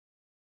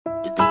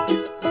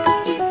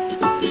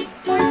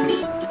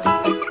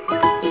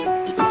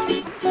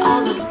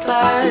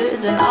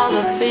birds and all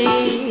the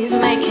bees,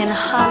 making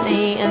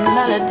honey and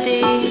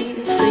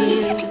melodies for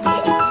you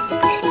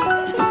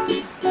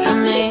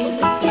and me.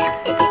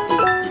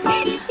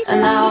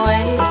 And I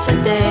waste a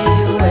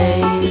day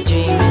away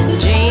dreaming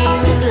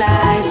dreams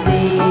like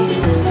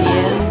these of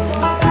you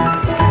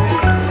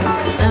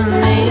and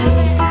me.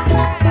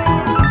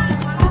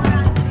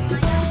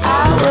 I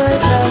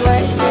would have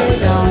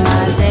wasted all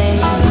my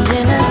days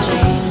in a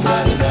dream.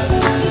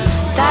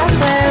 That's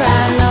where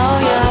I know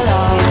you'll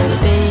always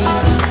be.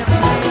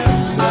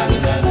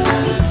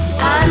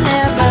 I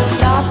never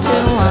stop to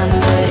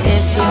wonder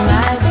if you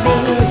might be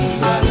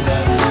real.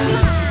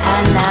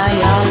 And now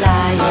you're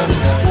lying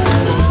next to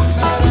me,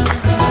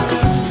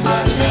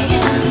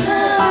 singing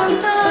dum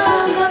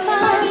dum dum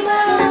dum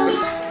dum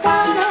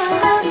dum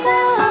dum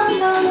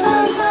dum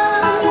dum dum.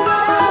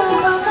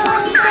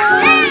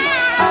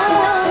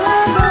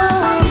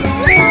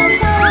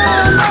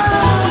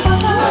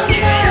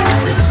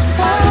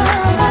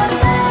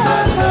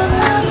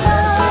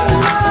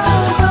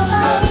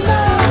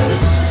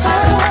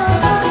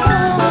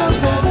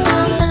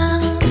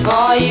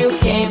 Before you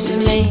came to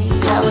me,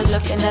 I was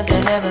looking at the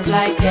heavens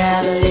like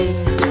Galilee.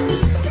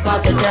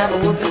 What the devil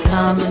would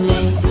become of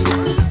me,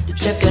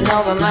 tripping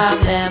over my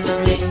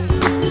memory.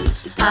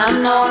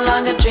 I'm no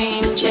longer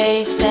dream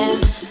chasing,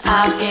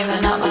 I've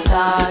given up my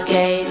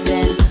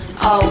stargazing.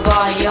 Oh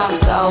boy, you're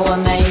so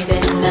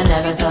amazing, I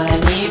never thought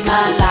I'd need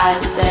my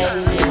life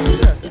saving.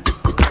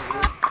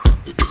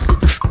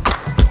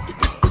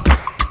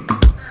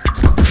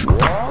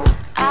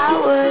 I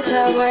would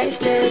have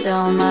wasted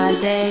all my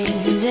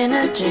days in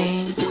a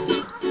dream.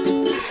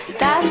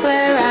 That's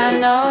where I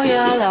know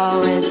you'll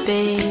always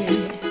be.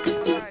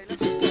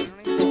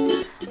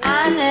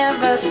 I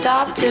never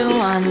stop to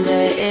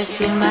wonder if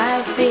you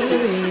might be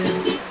real.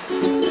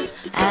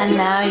 And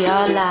now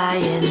you're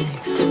lying next